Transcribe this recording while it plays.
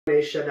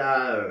Nation,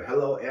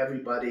 hello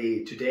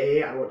everybody.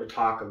 Today I want to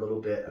talk a little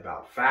bit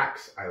about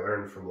facts I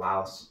learned from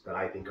Laos that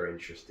I think are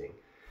interesting.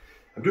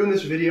 I'm doing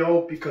this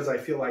video because I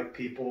feel like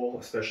people,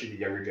 especially the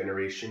younger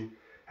generation,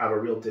 have a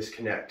real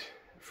disconnect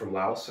from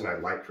Laos, and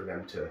I'd like for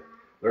them to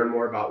learn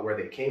more about where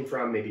they came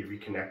from, maybe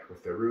reconnect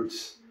with their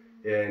roots,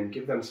 and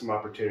give them some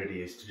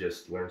opportunities to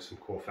just learn some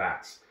cool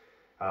facts.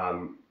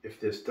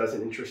 If this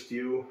doesn't interest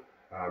you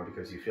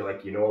because you feel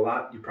like you know a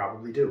lot, you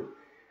probably do.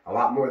 A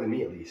lot more than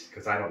me, at least,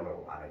 because I don't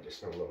know a lot. I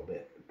just know a little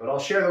bit. But I'll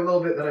share the little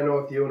bit that I know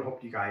with you and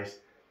hope you guys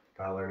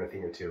learn a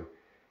thing or two.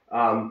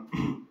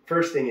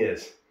 First thing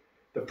is,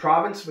 the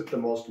province with the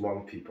most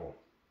Hmong people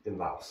in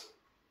Laos.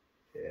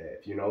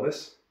 If you know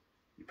this,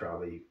 you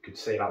probably could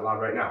say it out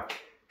loud right now,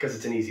 because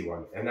it's an easy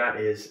one. And that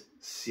is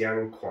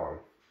Siang Quang.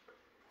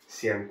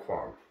 Siang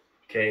Quang.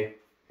 Okay?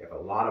 You have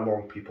a lot of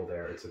Hmong people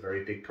there. It's a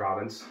very big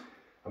province.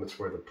 It's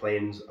where the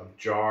Plains of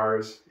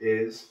Jars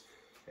is.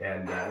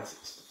 And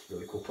it's a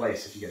really cool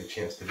place if you get a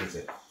chance to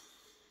visit.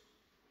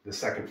 The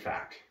second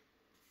fact,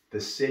 the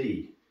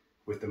city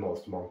with the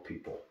most Hmong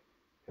people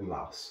in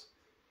Laos.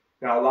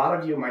 Now, a lot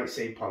of you might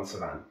say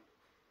Ponsavan,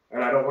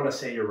 and I don't want to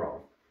say you're wrong,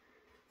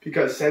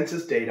 because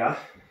census data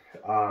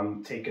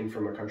taken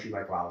from a country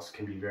like Laos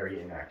can be very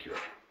inaccurate.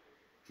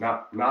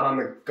 Not on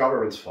the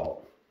government's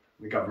fault,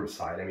 the government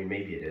side. I mean,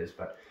 maybe it is,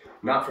 but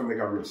not from the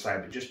government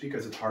side, but just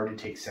because it's hard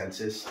to take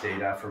census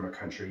data from a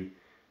country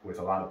with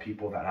a lot of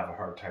people that have a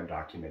hard time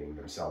documenting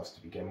themselves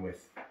to begin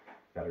with,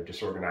 that are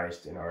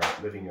disorganized and are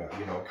living a,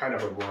 kind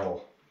of a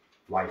rural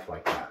life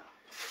like that.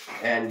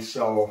 And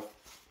so,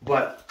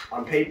 but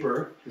on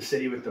paper, the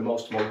city with the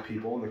most Hmong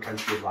people in the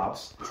country of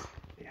Laos,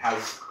 it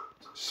has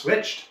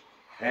switched,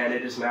 and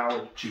it is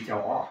now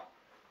Chitiao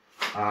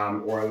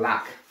or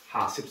Lac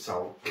Ha Sip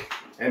Sao.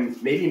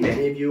 And maybe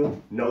many of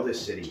you know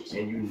this city,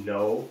 and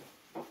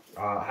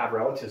have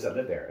relatives that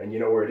live there, and you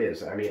know where it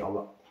is. I mean,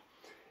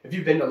 if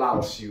you've been to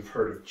Laos, you've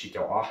heard of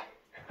Chitiao.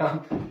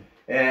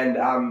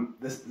 And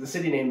the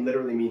city name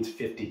literally means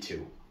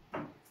 52.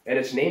 And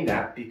it's named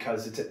that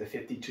because it's at the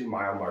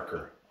 52-mile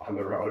marker on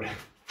the road,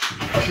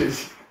 which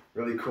is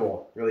really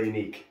cool, really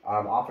unique.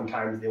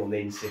 Oftentimes, they will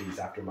name cities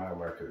after mile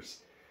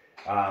markers,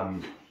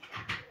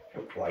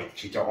 like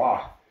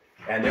Chitiao.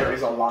 And there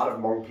is a lot of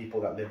Hmong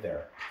people that live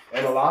there.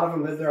 And a lot of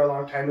them lived there a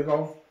long time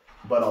ago,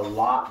 but a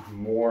lot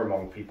more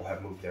Hmong people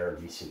have moved there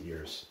in recent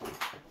years,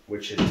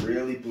 which has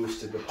really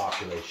boosted the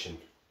population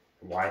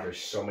and why there's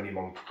so many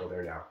Hmong people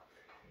there now.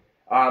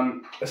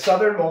 The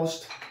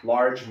southernmost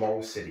large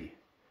Hmong city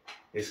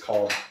is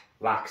called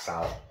Lac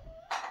Sao.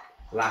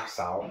 Lac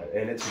Sao,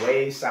 and it's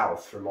way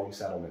south for Hmong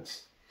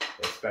settlements,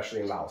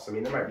 especially in Laos. I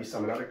mean, there might be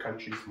some in other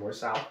countries more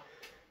south,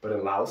 but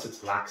in Laos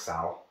it's Lac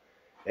Sao.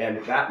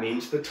 And that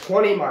means the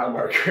 20-mile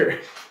marker.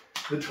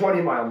 The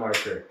 20-mile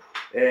marker.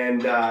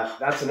 And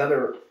that's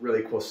another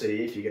really cool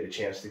city. If you get a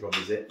chance to go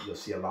visit, you'll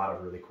see a lot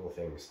of really cool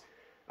things.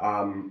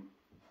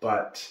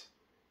 But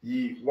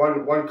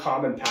one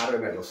common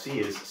pattern that you'll see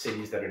is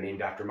cities that are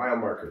named after mile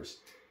markers.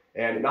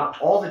 And not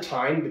all the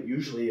time, but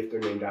usually if they're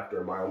named after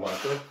a mile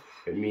marker,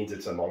 it means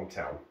it's a Hmong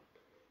town,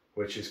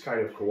 which is kind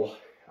of cool.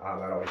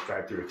 I'd always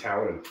drive through a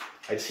town and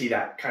I'd see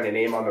that kind of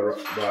name on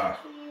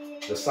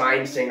the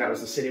sign saying that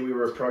was the city we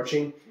were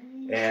approaching,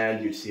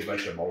 and you'd see a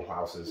bunch of Hmong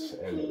houses,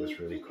 and it was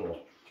really cool.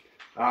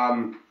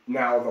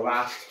 Now, the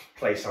last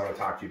place I want to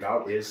talk to you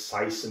about is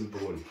Sai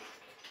Simbun.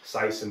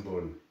 Sai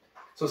Simbun.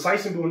 So Sai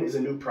Simbun is a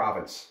new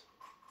province.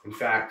 In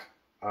fact,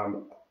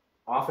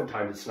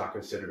 oftentimes it's not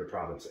considered a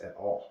province at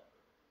all,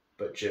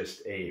 but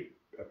just a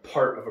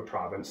part of a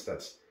province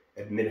that's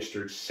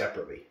administered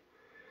separately.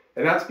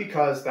 And that's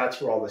because that's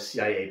where all the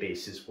CIA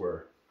bases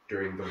were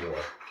during the war,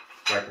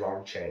 like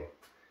Long Chang.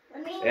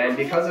 And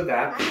because of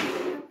that,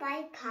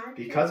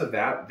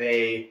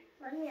 they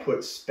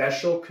put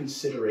special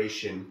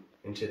consideration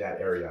into that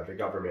area, the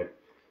government,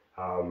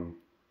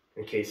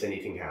 in case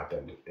anything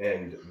happened.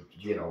 And,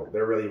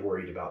 they're really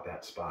worried about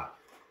that spot.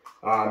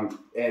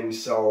 And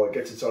so it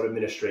gets its own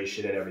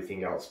administration and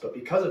everything else. But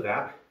because of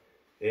that,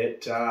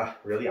 it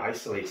really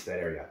isolates that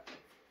area.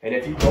 And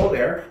if you go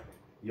there,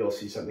 you'll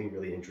see something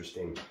really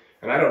interesting.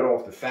 And I don't know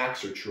if the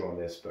facts are true on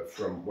this, but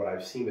from what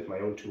I've seen with my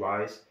own two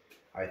eyes,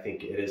 I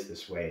think it is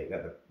this way,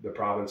 that the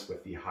province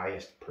with the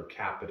highest per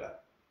capita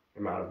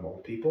amount of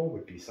Hmong people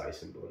would be Sai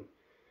Simbun.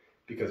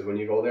 Because when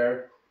you go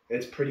there,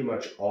 it's pretty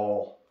much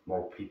all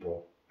Hmong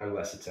people,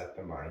 unless it's at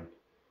the mine.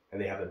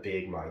 And they have a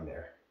big mine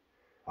there.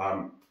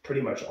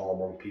 Pretty much all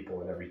Hmong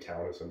people in every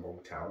town is a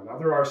Hmong town. Now,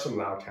 there are some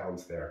Lao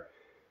towns there,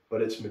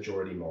 but it's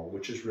majority Hmong,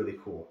 which is really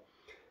cool.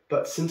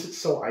 But since it's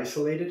so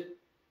isolated,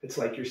 it's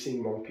like you're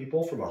seeing Hmong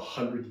people from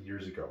 100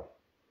 years ago,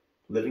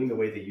 living the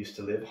way they used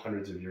to live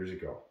hundreds of years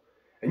ago.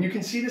 And you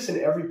can see this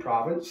in every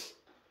province.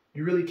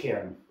 You really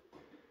can.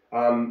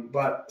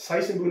 But Sai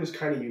Simbun is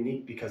kind of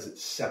unique because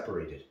it's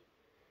separated.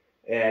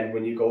 And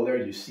when you go there,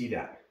 you see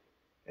that.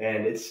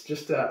 And it's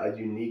just a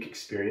unique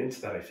experience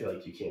that I feel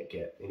like you can't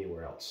get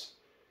anywhere else.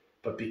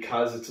 But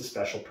because it's a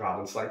special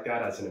province like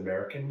that, as an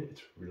American,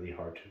 it's really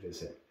hard to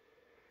visit.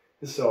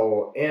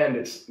 So, and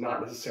it's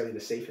not necessarily the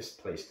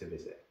safest place to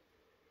visit.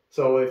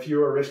 So if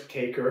you're a risk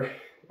taker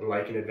and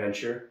like an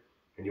adventure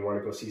and you want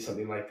to go see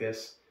something like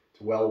this,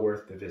 it's well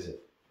worth the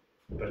visit.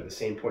 But at the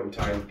same point in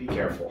time, be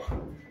careful.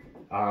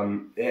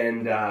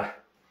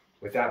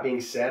 With that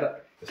being said,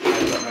 this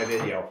ties up my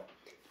video.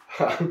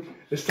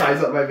 This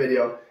ties up my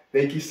video.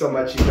 Thank you so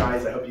much, you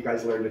guys. I hope you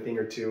guys learned a thing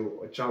or two.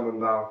 我教你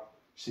们到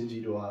新纪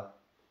录啊。